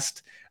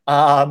fast.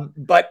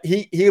 But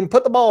he can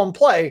put the ball in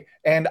play.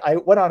 And I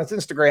went on his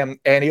Instagram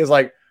and he was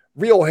like,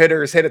 real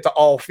hitters hit it to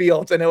all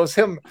fields. And it was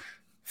him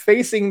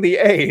facing the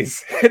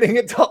A's, hitting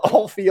it to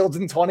all fields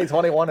in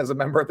 2021 as a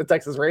member of the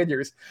Texas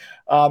Rangers.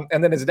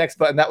 And then his next,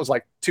 and that was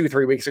like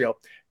 2-3 weeks ago.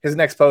 His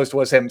next post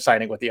was him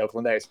signing with the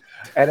Oakland A's.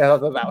 And I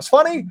thought that was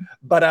funny,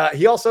 but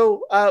he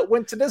also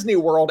went to Disney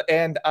World,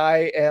 and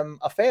I am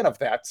a fan of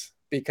that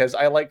because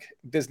I like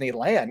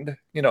Disneyland,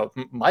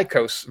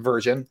 Mycos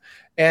version.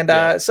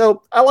 And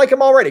so I like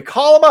him already.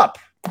 Call him up.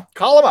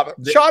 Call him up.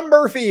 Sean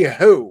Murphy,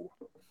 who?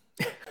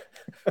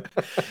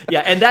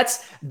 Yeah, and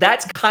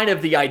that's kind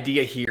of the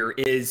idea here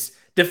is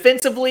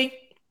defensively,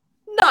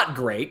 not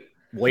great.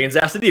 Willians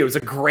Astudillo. It was a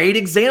great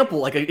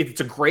example.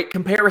 It's a great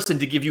comparison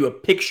to give you a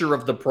picture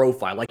of the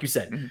profile. Like you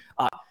said,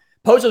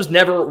 Pozo's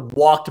never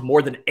walked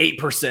more than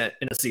 8%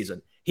 in a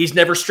season. He's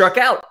never struck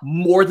out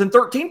more than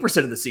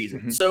 13% of the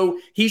season. So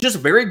he's just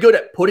very good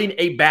at putting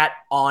a bat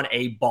on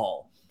a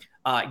ball.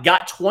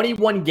 Got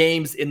 21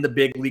 games in the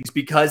big leagues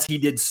because he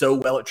did so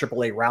well at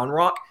AAA Round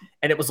Rock.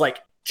 And it was like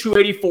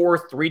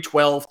 284,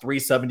 312,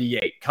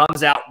 378.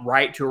 Comes out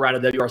right to around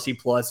a WRC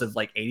plus of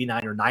like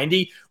 89 or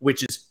 90,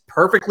 which is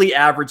perfectly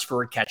average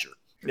for a catcher.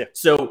 Yeah.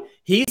 So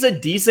he's a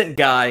decent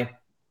guy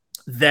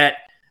that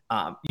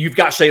you've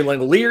got Shea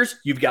Langoliers,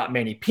 you've got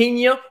Manny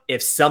Pena.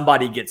 If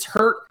somebody gets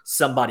hurt,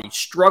 somebody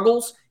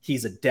struggles,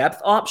 he's a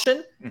depth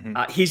option.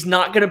 He's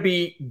not going to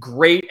be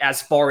great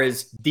as far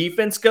as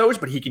defense goes,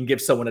 but he can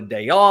give someone a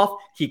day off.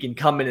 He can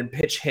come in and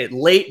pitch hit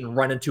late and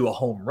run into a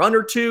home run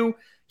or two.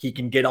 He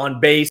can get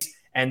on base,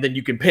 and then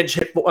you can pinch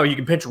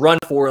run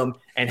for him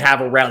and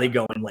have a rally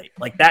going late.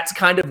 Like that's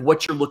kind of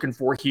what you're looking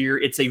for here.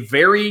 It's a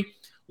very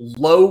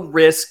low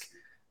risk,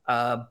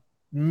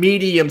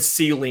 medium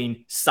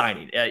ceiling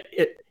signing.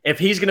 If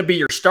he's going to be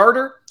your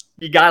starter,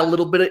 you got a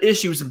little bit of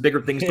issues and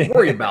bigger things to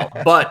worry about.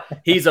 But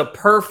he's a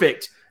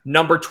perfect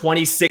number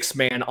 26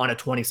 man on a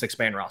 26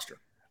 man roster.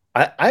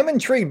 I'm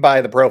intrigued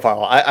by the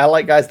profile. I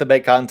like guys that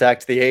make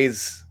contact. The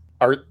A's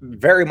are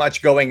very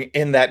much going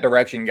in that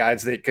direction,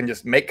 guys that can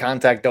just make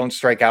contact, don't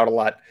strike out a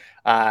lot.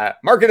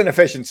 Market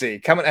inefficiency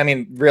coming. I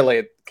mean,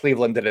 really,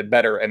 Cleveland did it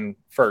better and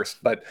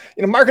first, but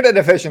market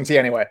inefficiency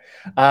anyway.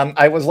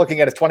 I was looking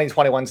at his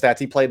 2021 stats.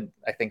 He played,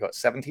 I think,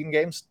 17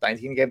 games,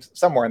 19 games,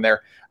 somewhere in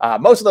there.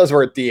 Most of those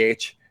were at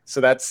DH. So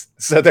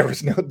there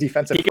was no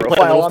defensive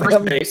profile on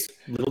him. Base,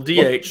 little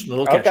DH,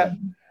 little catcher.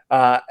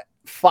 Okay.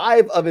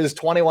 5 of his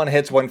 21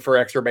 hits went for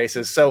extra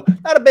bases. So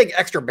not a big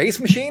extra base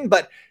machine,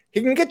 but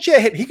he can get you a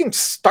hit. He can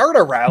start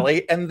a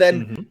rally. And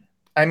then,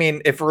 I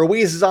mean, if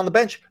Ruiz is on the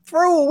bench,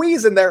 throw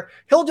Ruiz in there.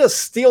 He'll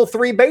just steal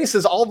 3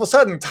 bases. All of a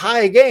sudden,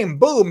 tie a game.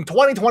 Boom,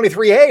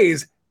 2023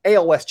 A's,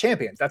 AL West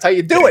champions. That's how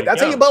you do it.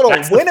 That's how you build a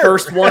winner. The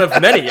first one of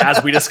many,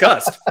 as we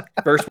discussed.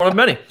 First one of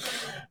many.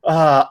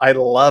 I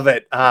love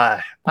it.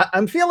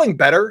 I'm feeling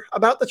better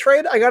about the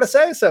trade, I got to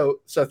say. So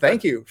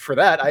thank you for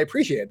that. I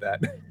appreciate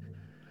that.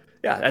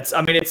 Yeah, it's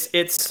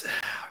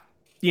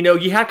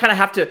you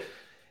have to.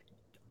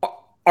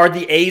 Are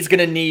the A's going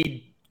to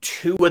need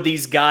 2 of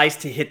these guys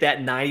to hit that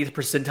 90th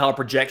percentile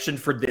projection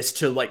for this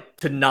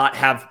to not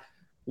have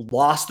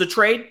lost the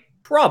trade?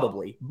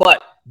 Probably.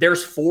 But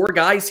there's 4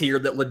 guys here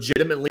that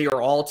legitimately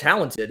are all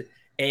talented,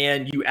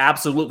 and you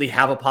absolutely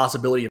have a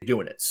possibility of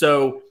doing it.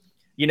 So,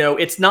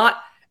 it's not,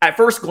 at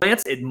first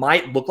glance, it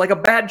might look like a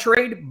bad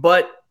trade,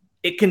 but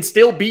it can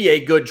still be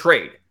a good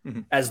trade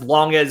as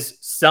long as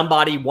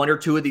somebody, 1 or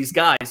 2 of these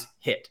guys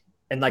hit.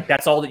 And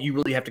that's all that you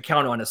really have to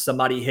count on is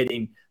somebody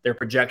hitting their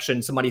projection,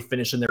 somebody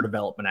finishing their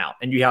development out.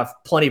 And you have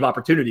plenty of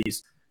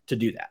opportunities to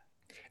do that.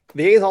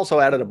 The A's also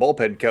added a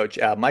bullpen coach,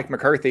 Mike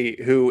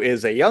McCarthy, who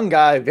is a young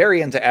guy,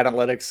 very into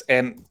analytics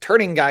and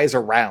turning guys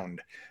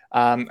around.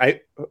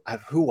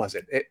 Who was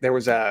it? There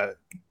was a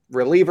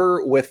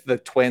reliever with the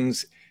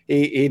Twins.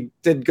 He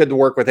did good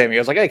work with him. He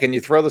was like, hey, can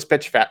you throw this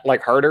pitch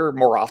harder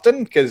more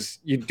often? Because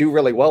you do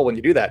really well when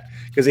you do that.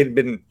 Because he'd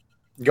been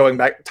going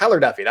back. Tyler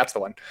Duffy, that's the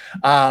one.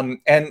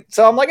 And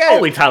so I'm like, hey.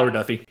 Only Tyler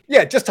Duffy.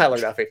 Yeah, just Tyler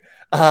Duffy.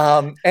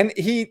 And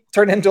he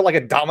turned into a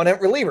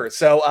dominant reliever.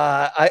 So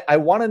I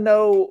want to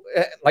know,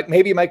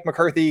 maybe Mike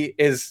McCarthy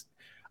is,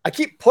 I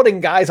keep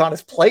putting guys on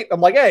his plate.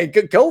 I'm like, hey,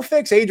 go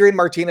fix Adrian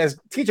Martinez,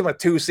 teach him a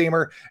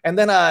 2-seamer. And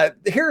then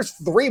here's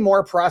 3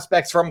 more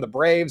prospects from the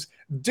Braves.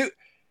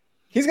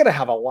 He's going to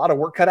have a lot of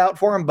work cut out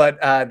for him, but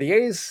the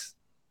A's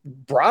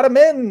brought him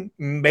in.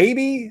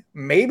 Maybe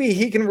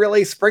he can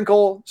really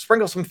sprinkle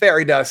some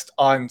fairy dust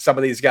on some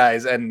of these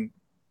guys and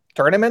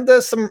turn him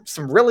into some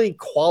really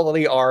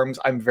quality arms.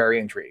 I'm very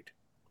intrigued.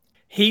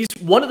 He's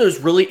one of those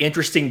really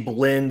interesting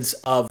blends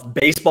of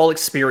baseball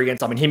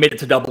experience. I mean, he made it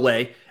to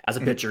AA as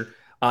a pitcher,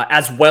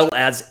 as well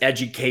as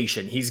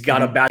education. He's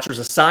got a bachelor's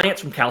of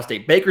science from Cal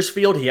State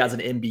Bakersfield. He has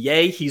an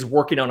MBA. He's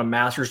working on a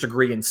master's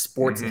degree in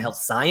sports and health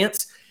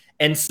science.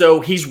 And so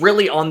he's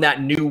really on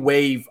that new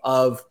wave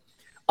of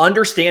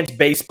understands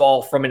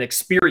baseball from an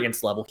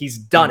experience level. He's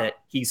done it.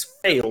 He's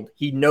failed.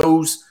 He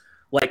knows,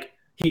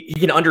 he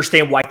can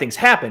understand why things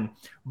happen.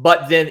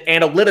 But then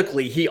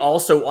analytically, he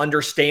also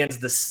understands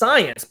the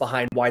science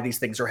behind why these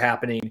things are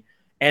happening.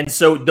 And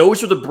so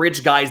those are the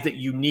bridge guys that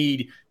you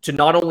need to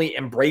not only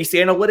embrace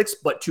analytics,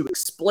 but to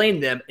explain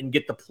them and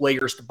get the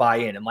players to buy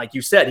in. And like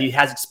you said, he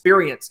has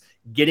experience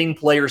getting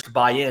players to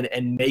buy in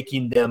and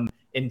making them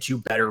into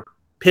better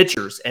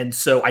pitchers. And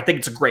so I think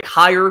it's a great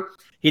hire.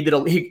 He did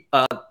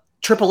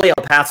AAA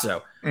El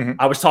Paso.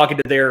 I was talking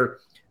to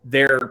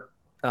their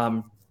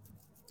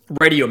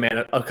radio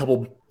man a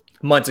couple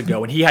months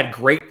ago, and he had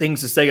great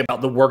things to say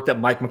about the work that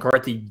Mike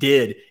McCarthy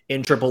did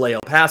in AAA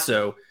El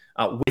Paso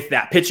with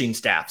that pitching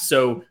staff.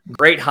 So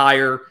great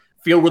hire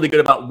feel really good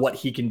about what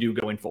he can do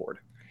going forward.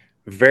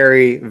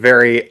 Very,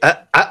 very.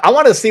 I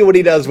want to see what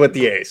he does with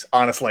the A's.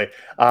 Honestly,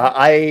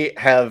 I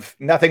have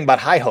nothing but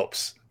high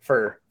hopes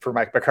for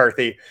Mike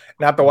McCarthy,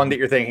 not the one that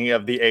you're thinking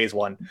of, the A's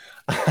one.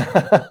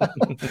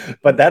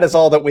 But that is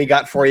all that we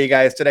got for you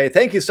guys today.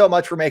 Thank you so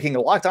much for making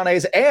Locked On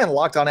A's and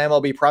Locked On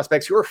MLB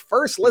Prospects your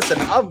first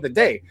listen of the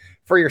day.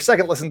 For your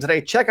second listen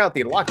today, check out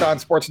the Locked On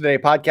Sports Today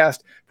podcast.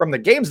 From the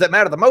games that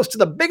matter the most to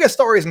the biggest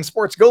stories in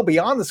sports, go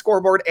beyond the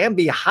scoreboard and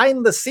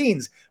behind the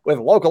scenes with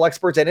local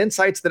experts and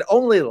insights that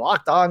only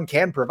Locked On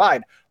can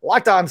provide.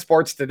 Locked On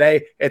Sports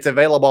Today, it's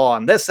available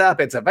on this app,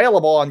 it's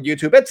available on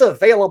YouTube, it's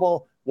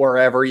available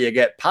wherever you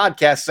get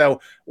podcasts. So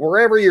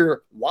wherever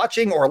you're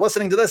watching or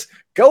listening to this,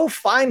 go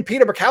find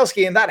Peter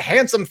Bukowski and that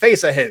handsome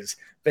face of his,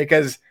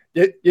 because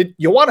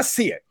you want to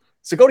see it.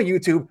 So go to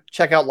YouTube,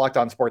 check out Locked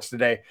On Sports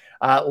Today.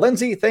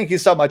 Lindsay, thank you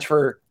so much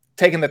for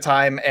taking the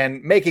time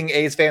and making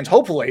A's fans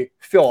hopefully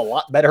feel a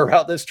lot better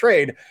about this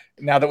trade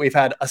now that we've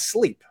had a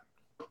sleep.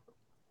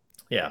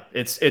 Yeah,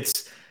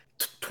 it's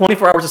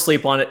 24 hours of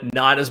sleep on it.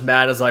 Not as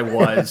bad as I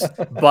was,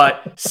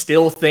 but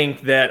still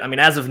think that, I mean,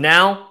 as of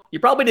now, you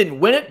probably didn't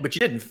win it, but you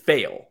didn't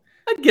fail.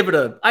 I'd give it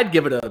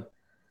a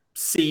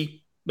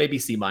C, maybe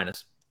C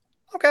minus.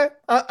 Okay.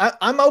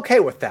 I'm okay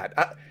with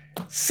that.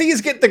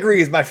 C's get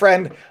degrees, my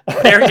friend.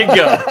 There you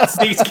go.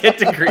 C's get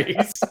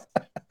degrees.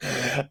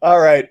 All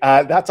right.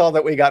 That's all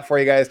that we got for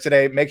you guys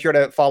today. Make sure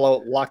to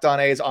follow Locked On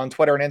A's on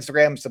Twitter and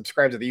Instagram.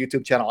 Subscribe to the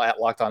YouTube channel at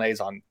Locked On A's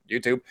on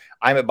YouTube.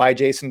 I'm at by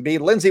Jason B.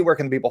 Lindsay, where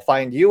can people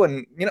find you?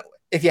 And,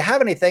 if you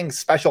have anything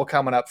special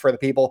coming up for the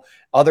people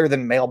other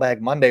than Mailbag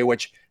Monday,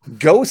 which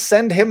go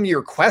send him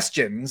your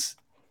questions,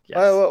 yes.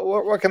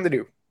 What can they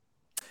do?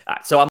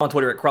 So I'm on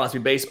Twitter at Crosby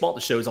Baseball.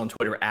 The show's on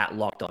Twitter at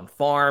Locked On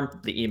Farm.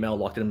 The email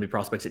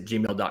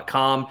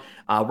lockedonprospects@gmail.com.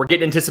 We're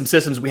getting into some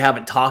systems we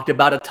haven't talked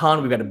about a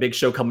ton. We've got a big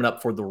show coming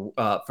up for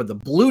the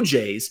Blue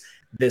Jays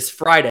this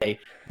Friday.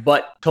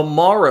 But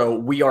tomorrow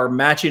we are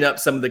matching up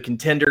some of the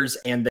contenders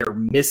and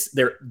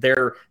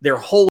their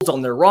holes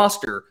on their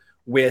roster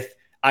with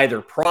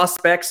either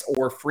prospects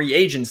or free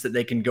agents that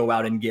they can go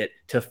out and get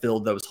to fill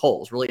those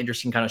holes. Really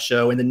interesting kind of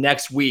show. And the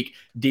next week,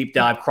 deep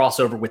dive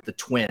crossover with the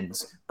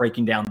Twins,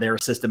 breaking down their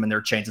system and their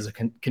chances of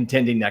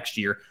contending next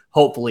year.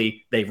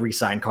 Hopefully they've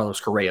re-signed Carlos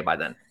Correa by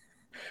then.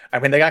 I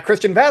mean, they got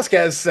Christian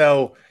Vasquez,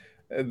 so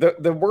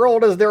the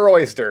world is their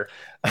oyster.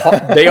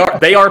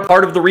 They are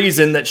part of the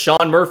reason that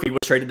Sean Murphy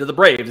was traded to the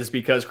Braves, is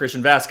because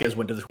Christian Vasquez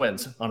went to the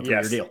Twins on a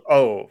 3-year deal.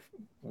 Oh,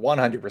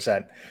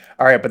 100%.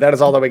 All right, but that is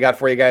all that we got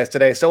for you guys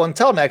today. So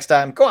until next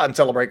time, go out and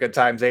celebrate good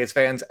times, A's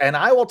fans, and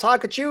I will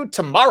talk at you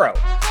tomorrow.